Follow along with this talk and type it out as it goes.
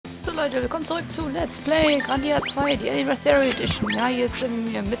Leute, willkommen zurück zu Let's Play Grandia 2, die Anniversary Edition. Ja, hier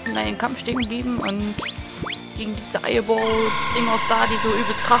sind wir mitten in einem Kampf stehen geblieben und gegen diese Eyeballs-Ding aus da, die so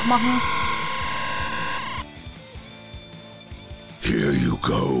übelst Krach machen. Here you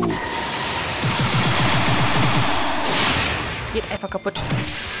go. Geht einfach kaputt.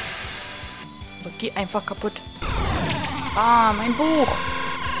 Geht einfach kaputt. Ah, mein Buch.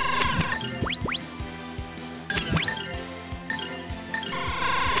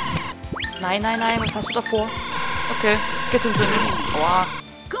 Nein, nein, nein, was hast du davor? Okay, geht's uns nicht. Aua.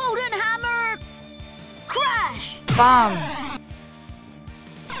 Golden Hammer! Crash! Bam!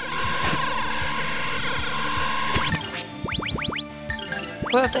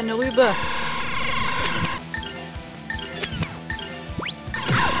 Voll auf deine Rübe.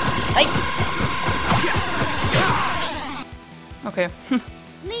 Nein! Okay.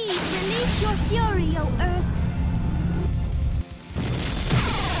 Please release your fury, O Earth!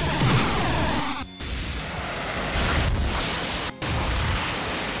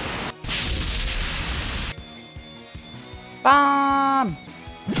 Bam!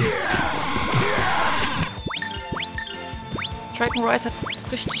 Dragon Rise hat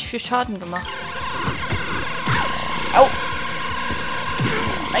richtig viel Schaden gemacht. Au!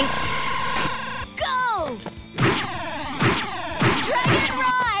 Nein! Go! Dragon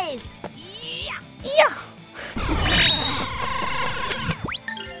Rise! Ja!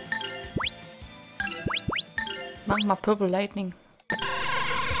 Mach mal Purple Lightning.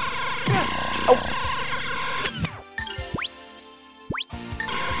 Au!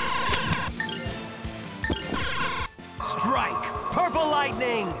 Strike! Purple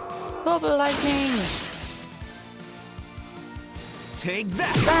lightning! Purple Lightning! Take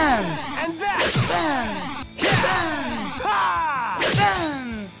that! Bam! And that! Bam! Bam! Ha!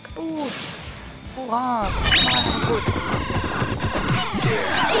 Bam! Kaputt! Hurra! Mal gut.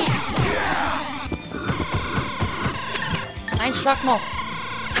 Ein Schlag noch!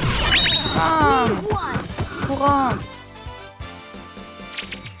 Bam! You won! Hurra!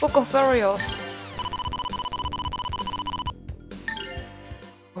 Book of Warriors.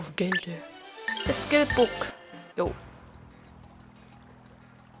 Auf Gelde. The Skill Book. Jo.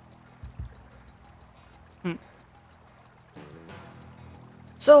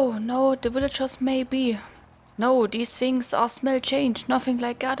 So, no, the villagers may be. No, these things are smell changed, nothing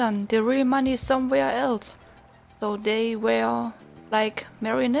like Gadan. The real money is somewhere else. So they were like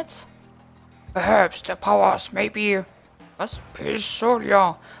marionettes? Perhaps the powers may be. Was? Peace,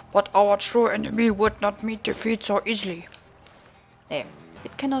 Solia. But our true enemy would not meet defeat so easily. There.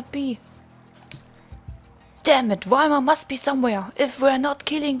 It cannot be. Damn it, Weimar must be somewhere. If we're not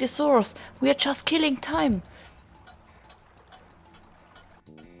killing the source, we're just killing time.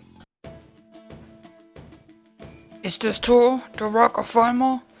 Is this true? The rock of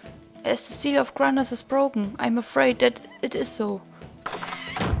Weimar? As the seal of Grandia is broken, I'm afraid that it is so.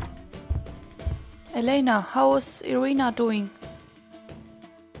 Elena, how is Irina doing?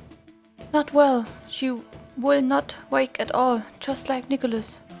 Not well. She will not wake at all, just like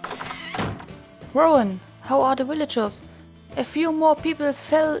Nicholas. Rowan, how are the villagers? A few more people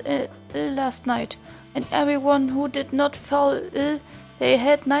fell ill last night, and everyone who did not fall ill, they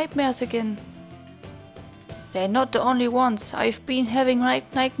had nightmares again. They're not the only ones. I've been having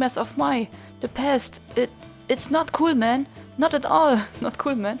nightmares of the past. It's not cool, man. Not at all. Not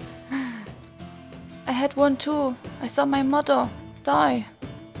cool, man. I had one too. I saw my mother die.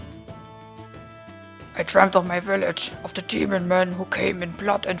 I dreamt of my village, of the demon men who came in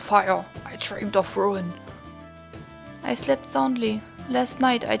blood and fire. I dreamed of ruin. I slept soundly. Last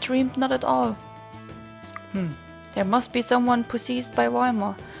night I dreamed not at all. There must be someone possessed by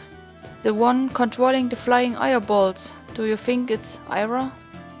Weimar. The one controlling the flying eyeballs. Do you think it's Ira?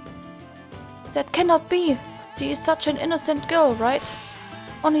 That cannot be. She is such an innocent girl, right?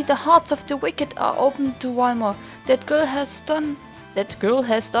 Only the hearts of the wicked are open to Weimar. That girl has done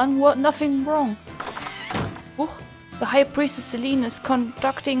nothing wrong. The High Priestess Celine is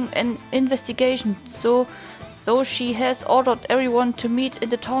conducting an investigation, so she has ordered everyone to meet in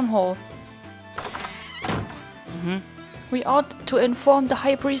the town hall. We ought to inform the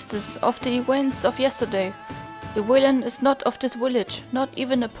High Priestess of the events of yesterday. The villain is not of this village, not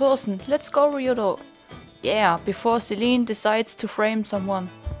even a person. Let's go, Ryodo. Yeah, before Celine decides to frame someone.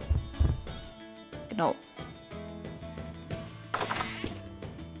 Genau.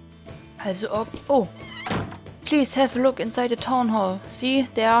 Also, oh. Please have a look inside the town hall. See,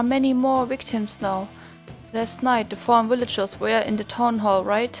 there are many more victims now. Last night the 4 villagers were in the town hall,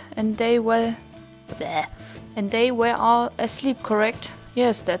 right? And they were all asleep, correct?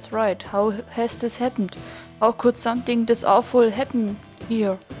 Yes, that's right. How has this happened? How could something this awful happen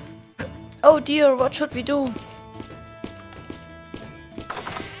here? Oh dear, what should we do?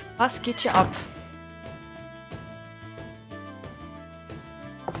 Was geht hier ab?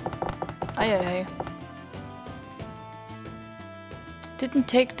 Eieiei. Didn't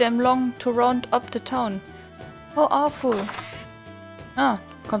take them long to round up the town. How awful. Ah,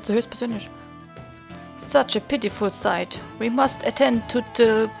 kommt so höchstpersönlich. Such a pitiful sight. We must attend to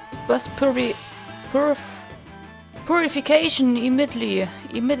the bus purification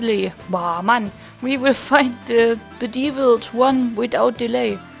immediately. Bah, man. We will find the bedeviled one without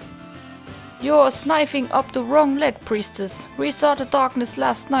delay. You're sniping up the wrong leg, priestess. We saw the darkness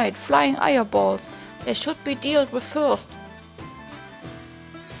last night, flying eyeballs. They should be dealt with first.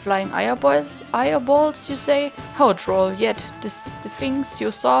 Flying eyeballs, you say? How droll, yet the things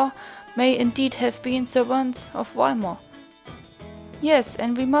you saw may indeed have been servants of Weimar. Yes,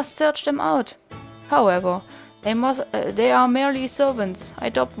 and we must search them out. However, they are merely servants. I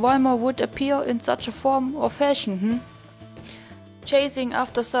doubt Weimar would appear in such a form or fashion, Chasing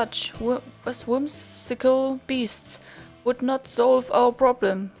after such whimsical beasts would not solve our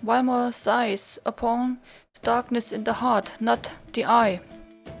problem. Weimar sighs upon the darkness in the heart, not the eye.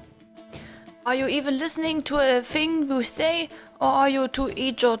 Are you even listening to a thing we say, or are you too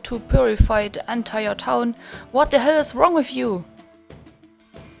eager to purify the entire town? What the hell is wrong with you?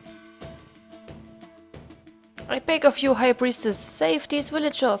 I beg of you, High Priestess, save these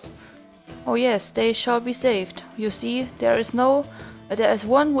villagers. Oh yes, they shall be saved. You see, there is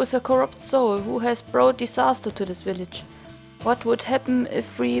one with a corrupt soul who has brought disaster to this village. What would happen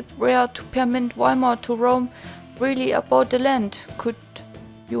if we were to permit Weimar to roam freely about the land? Could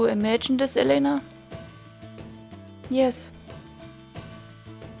you imagine this, Elena? Yes.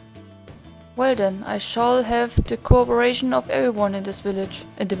 Well then, I shall have the cooperation of everyone in the village.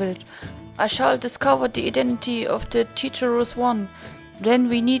 I shall discover the identity of the treacherous one. Then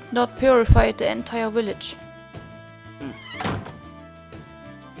we need not purify the entire village.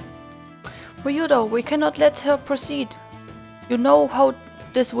 Ryudo, we cannot let her proceed. You know how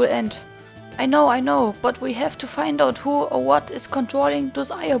this will end. I know, but we have to find out who or what is controlling those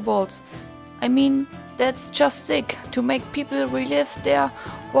eyeballs. I mean, that's just sick, to make people relive their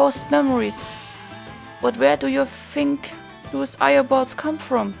worst memories. But where do you think those eyeballs come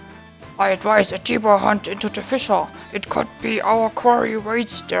from? I advise a deeper hunt into the fissure. It could be our quarry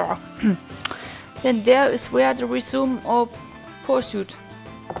waits there. Then there is where the resume or pursuit.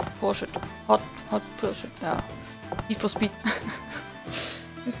 Hot pursuit. Yeah. Need for speed.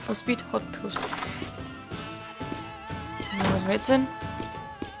 Need for speed, hot pursuit. Wo müssen wir jetzt hin?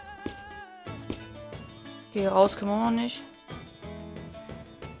 Hier raus können wir noch nicht.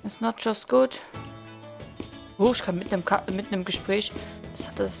 It's not just good. Oh, ich kann mitten im Gespräch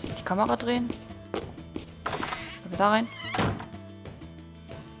die Kamera drehen. Können wir da rein?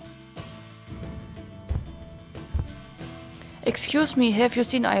 Excuse me, have you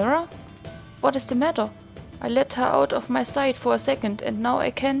seen Ira? What is the matter? I let her out of my sight for a second and now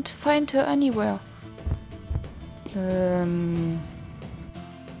I can't find her anywhere. Können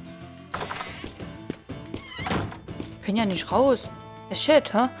ja nicht raus. Shit,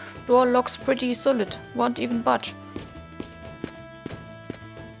 huh? Door locks pretty solid. Won't even budge.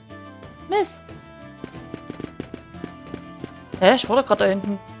 Miss! Hä? Ich war doch gerade da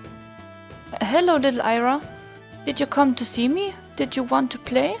hinten. Hello, little Ira. Did you come to see me? Did you want to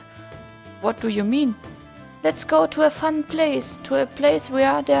play? What do you mean? Let's go to a fun place. To a place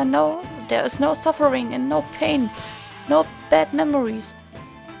where there is no suffering and no pain. No bad memories.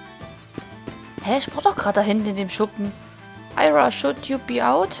 Hä? Ich war doch gerade da hinten in dem Schuppen. Ira, should you be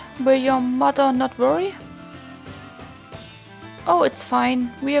out? Will your mother not worry? Oh, it's fine.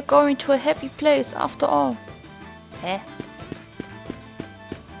 We are going to a happy place after all. Hä?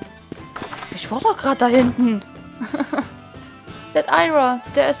 Ich war doch gerade da hinten. That Ira,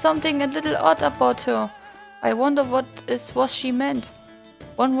 there is something a little odd about her. I wonder what she meant.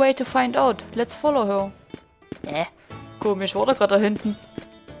 One way to find out. Let's follow her. Hä? Komisch, war doch gerade da hinten.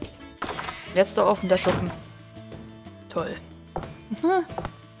 Jetzt da offen, der Schuppen. Toll.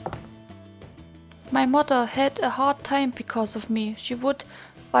 My mother had a hard time because of me. She would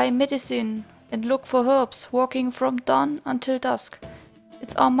buy medicine and look for herbs, working from dawn until dusk.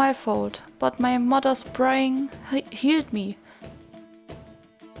 It's all my fault, but my mother's praying healed me.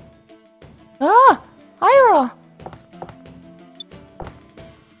 Ah! Ira!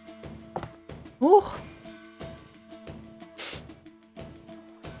 Huch!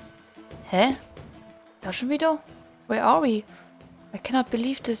 Hä? Da schon wieder? Where are we? I cannot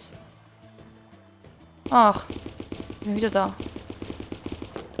believe this. Ach, bin wieder da.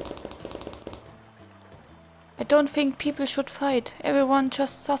 I don't think people should fight. Everyone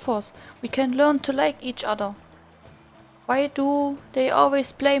just suffers. We can learn to like each other. Why do they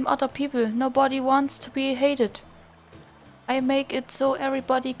always blame other people? Nobody wants to be hated. I make it so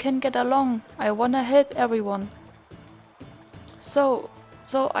everybody can get along. I wanna help everyone. So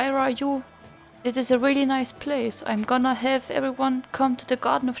Ira, it is a really nice place. I'm gonna have everyone come to the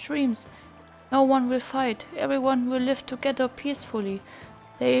Garden of Dreams. No one will fight. Everyone will live together peacefully.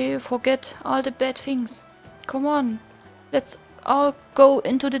 They forget all the bad things. Come on, let's all go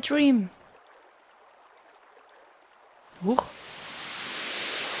into the dream. Huch.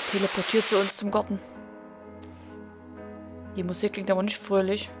 Teleportiert sie uns zum Garten. Die Musik klingt aber nicht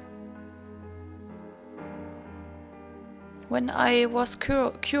fröhlich. When I was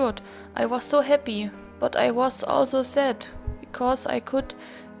cured, I was so happy, but I was also sad, because I could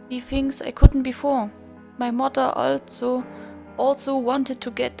see things I couldn't before. My mother also wanted to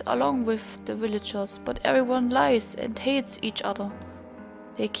get along with the villagers, but everyone lies and hates each other.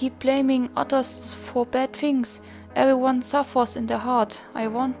 They keep blaming others for bad things. Everyone suffers in their heart. I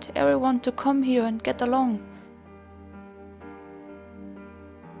want everyone to come here and get along.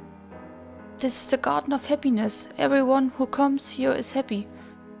 This is the Garden of Happiness. Everyone who comes here is happy.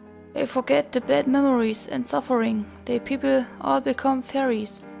 They forget the bad memories and suffering. They people all become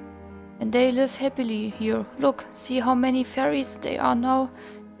fairies. And they live happily here. Look, see how many fairies there are now.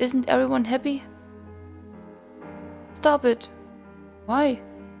 Isn't everyone happy? Stop it. Why?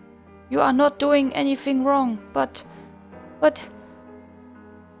 You are not doing anything wrong, but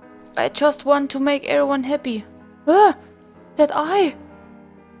I just want to make everyone happy. Ah! That eye!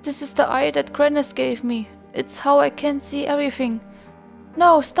 This is the eye that Grandia gave me. It's how I can see everything.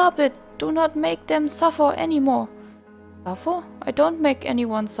 No, stop it! Do not make them suffer anymore. Suffer? I don't make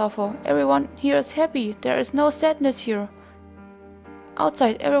anyone suffer. Everyone here is happy. There is no sadness here.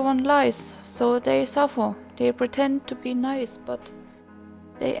 Outside everyone lies, so they suffer. They pretend to be nice, but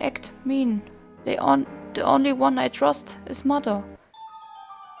they act mean. The only one I trust is Mother.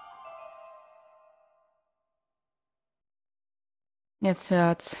 Jetzt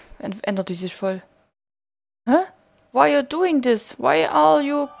ändert die sich voll. Huh? Why are you doing this? Why are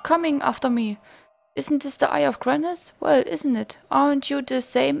you coming after me? Isn't this the Eye of Grandia? Well, isn't it? Aren't you the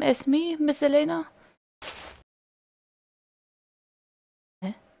same as me, Miss Elena?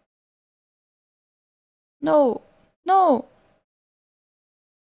 Hä? No, no.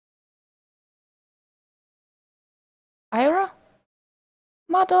 Ira?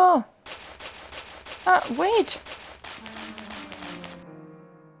 Mother! Wait!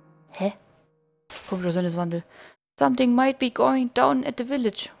 Hä? Komischer Sinneswandel. Something might be going down at the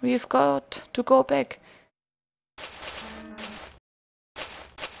village. We've got to go back.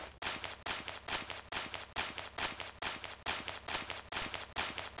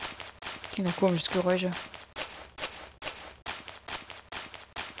 Klingt nach komisches Geräusche.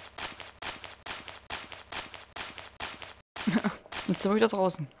 Jetzt sind wir wieder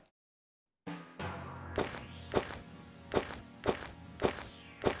draußen.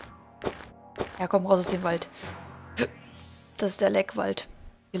 Ja, komm raus aus dem Wald. Das ist der Leckwald.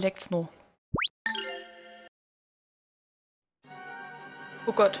 Hier leckt's nur.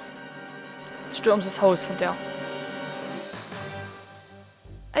 Oh Gott. Jetzt stürmt das Haus von der.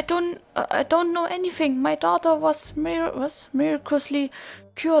 I don't know anything. My daughter was miraculously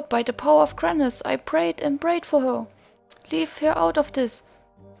cured by the power of Grandia. I prayed and prayed for her. Leave her out of this.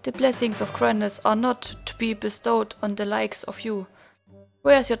 The blessings of Grandia are not to be bestowed on the likes of you.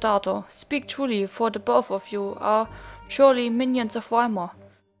 Where is your daughter? Speak truly, for the both of you are surely minions of Weimar.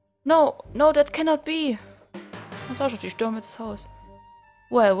 No, that cannot be. Was sag ich, die stürmen jetzt das Haus.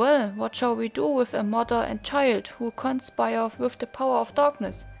 Well, what shall we do with a mother and child who conspire with the power of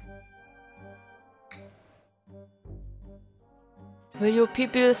darkness? Will you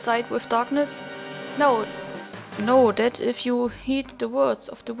people side with darkness? No, know that if you heed the words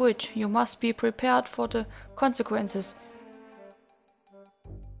of the witch, you must be prepared for the consequences.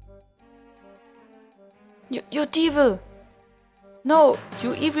 You devil! No,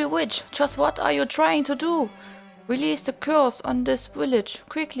 you evil witch! Just what are you trying to do? Release the curse on this village.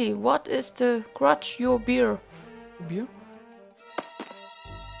 Quickly, what is the grudge you bear? Beer?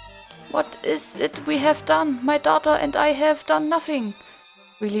 What is it we have done? My daughter and I have done nothing.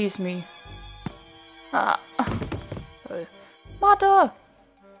 Release me. Mother!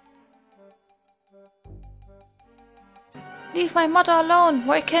 Leave my mother alone.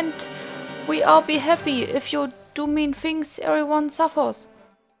 Why can't we all be happy? If you do mean things, everyone suffers.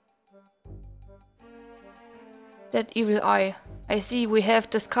 That evil eye. I see we have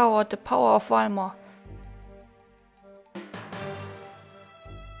discovered the power of Weimar.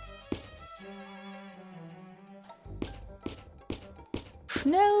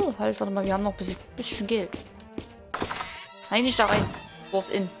 schnell. Halt, warte mal, wir haben noch ein bisschen Geld. Nein, nicht da rein. Wo ist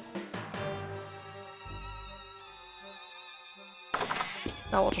in?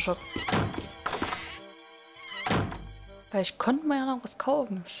 Da, Autoshop. Vielleicht konnten wir ja noch was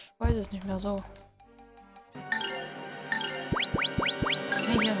kaufen. Ich weiß es nicht mehr so.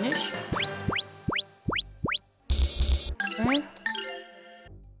 Nee, hier nicht. Okay.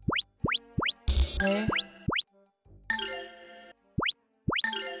 Nee.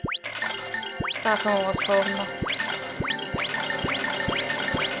 Da kann man was kaufen noch.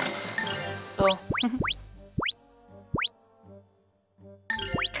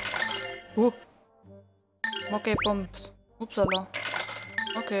 So. Okay, Pumps. Upsala.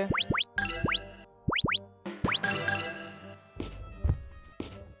 Okay.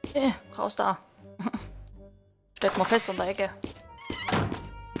 Raus da. Steck mal fest an der Ecke.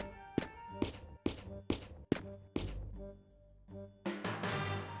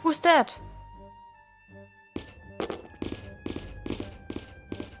 Who's that?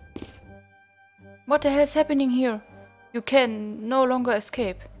 What the hell is happening here? You can no longer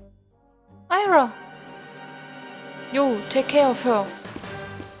escape. Ira! You, take care of her.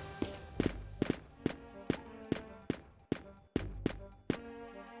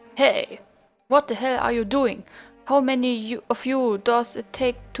 Hey! What the hell are you doing? How many of you does it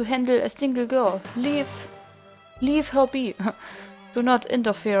take to handle a single girl? Leave her be. Do not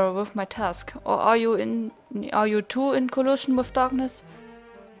interfere with my task. Or are you too in collusion with darkness?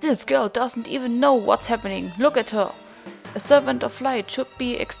 This girl doesn't even know what's happening. Look at her. A servant of light should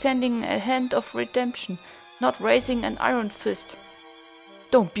be extending a hand of redemption, not raising an iron fist.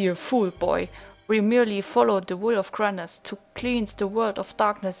 Don't be a fool, boy. We merely follow the will of Grandia to cleanse the world of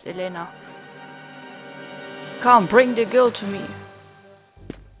darkness, Elena. Come, bring the girl to me.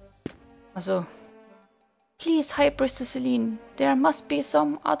 Also. Please, High Priestess Celine. There must be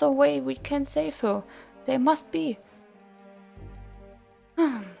some other way we can save her. There must be.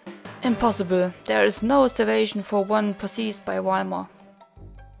 Impossible. There is no salvation for one possessed by Weimar.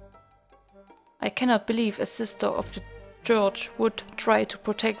 I cannot believe a sister of the Church would try to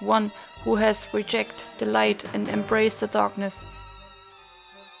protect one who has rejected the light and embraced the darkness.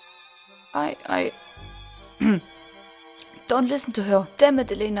 I Don't listen to her. Damn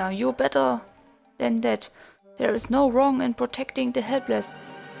it, Elena. You're better than that. There is no wrong in protecting the helpless.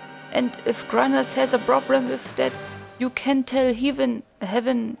 And if Grandia has a problem with that, you can tell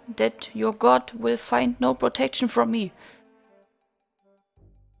heaven that your god will find no protection from me.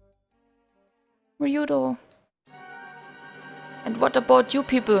 Ryudo. And what about you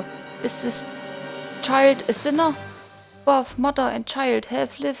people? Is this child a sinner? Both mother and child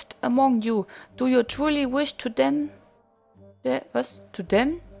have lived among you. Do you truly wish to them? To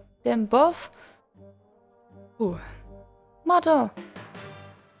them? Them both? Ooh. Mother!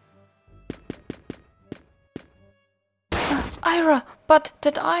 Ira, but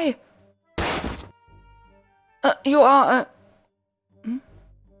that I... you are a...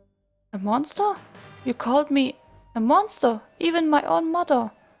 A monster? You called me a monster, even my own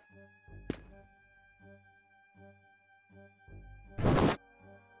mother.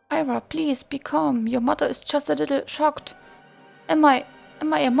 Ira, please be calm. Your mother is just a little shocked. Am I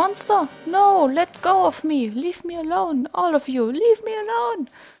a monster? No, let go of me. Leave me alone. All of you, leave me alone.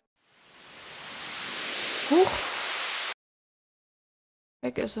 Huch.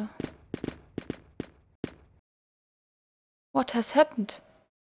 Weg ist er. What has happened?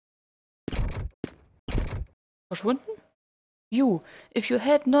 Verschwunden? You, if you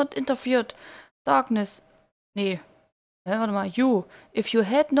had not interfered, darkness... Nee. Warte mal. You, if you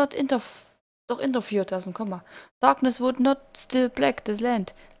had not interfered, da ist ein Komma. Darkness would not still black the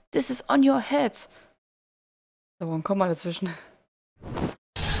land. This is on your heads. Da war ein Komma dazwischen.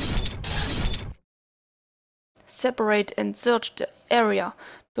 Separate and search the area.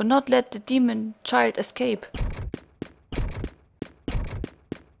 Do not let the demon child escape.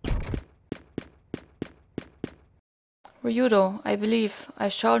 Ryudo, I believe I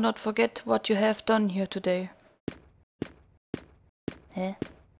shall not forget what you have done here today. Hä?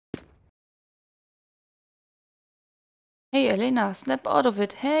 Hey, Elena, snap out of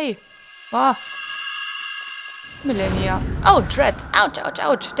it. Hey! Ah! Millennia. Oh, dread! Ouch, ouch,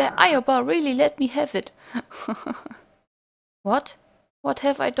 ouch! The Iobar really let me have it. What? What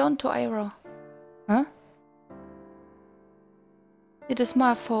have I done to Ira? Huh? It is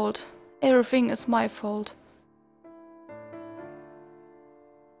my fault. Everything is my fault.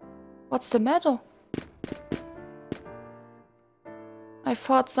 What's the matter? I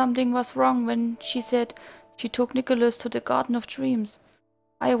thought something was wrong when she said she took Nicholas to the Garden of Dreams.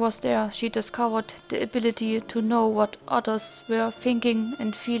 I was there. She discovered the ability to know what others were thinking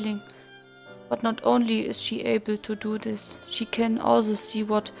and feeling. But not only is she able to do this, she can also see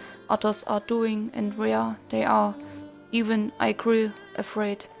what others are doing and where they are. Even I grew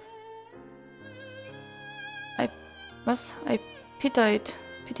afraid. I pitied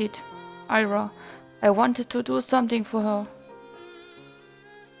Ira. I wanted to do something for her.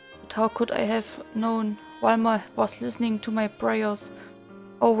 But how could I have known Walma was listening to my prayers?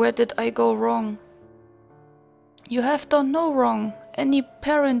 Or where did I go wrong? You have done no wrong. Any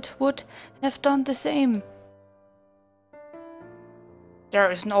parent would have done the same.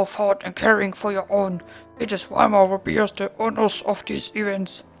 There is no fault in caring for your own. It is Walma who bears the honors of these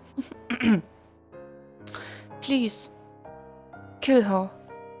events. Please, kill her.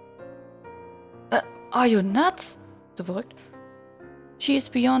 Are you nuts? Verrückt. She is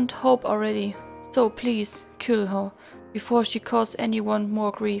beyond hope already. So please, kill her, before she causes anyone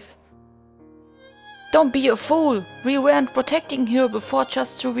more grief. Don't be a fool! We weren't protecting her before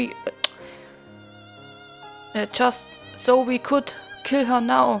just so we could kill her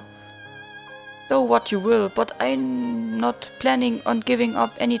now. Do what you will, but I'm not planning on giving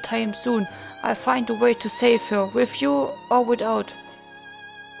up anytime soon. I'll find a way to save her, with you or without.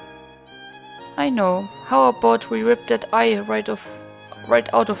 I know. How about we rip that eye right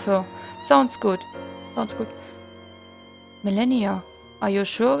out of her? Sounds good. Sounds good. Millennia, are you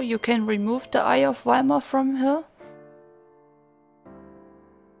sure you can remove the eye of Weimar from her?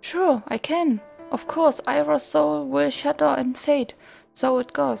 Sure, I can. Of course, Ira's soul will shatter and fade. So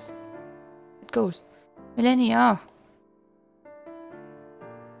it goes. Millennia.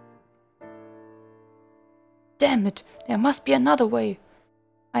 Damn it, there must be another way.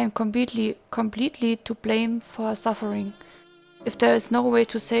 I am completely to blame for her suffering. If there is no way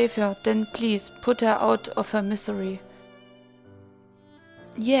to save her, then please put her out of her misery.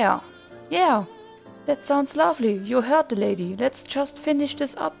 Yeah, that sounds lovely. You heard the lady. Let's just finish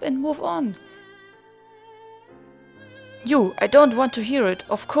this up and move on. I don't want to hear it.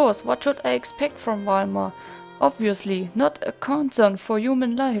 Of course, what should I expect from Walmar? Obviously, not a concern for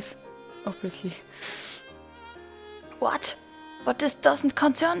human life. Obviously. What? But this doesn't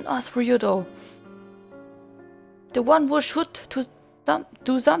concern us, Ryudo. The one who should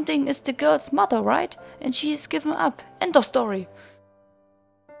do something is the girl's mother, right? And she is given up. End of story.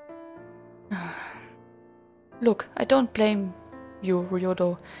 Look, I don't blame you,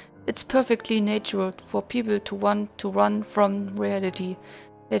 Ryudo. It's perfectly natural for people to want to run from reality.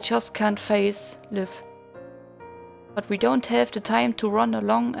 They just can't live. But we don't have the time to run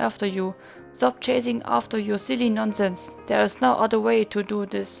along after you. Stop chasing after your silly nonsense. There is no other way to do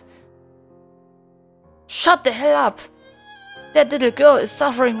this. Shut the hell up! That little girl is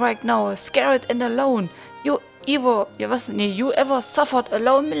suffering right now, scared and alone. You ever suffered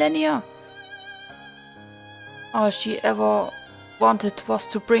alone, Millennia? All she ever wanted was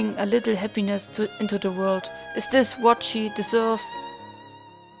to bring a little happiness into the world. Is this what she deserves?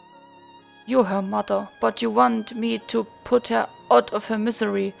 You're her mother, but you want me to put her out of her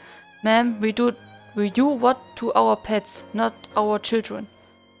misery. Ma'am, we do what to our pets, not our children.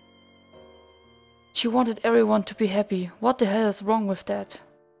 She wanted everyone to be happy. What the hell is wrong with that?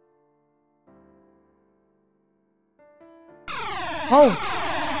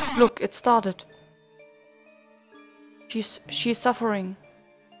 Oh! Look, it started. She's suffering.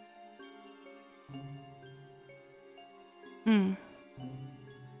 Damn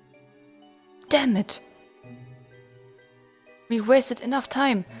it! We wasted enough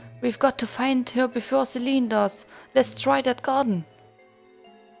time. We've got to find her before Celine does. Let's try that garden.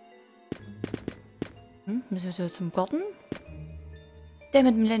 Müssen wir zum Garten? Damn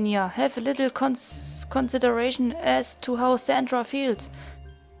it, Millennia. Have a little consideration as to how Sandra feels.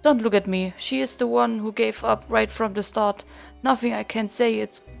 Don't look at me. She is the one who gave up right from the start. Nothing I can say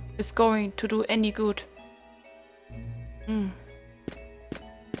is going to do any good.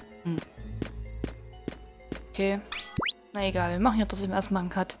 Okay. Na egal, wir machen ja trotzdem erstmal einen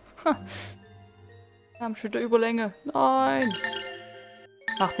Cut. Haben Überlänge. Nein!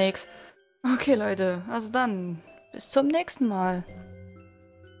 Macht nix. Okay, Leute. Also dann, bis zum nächsten Mal.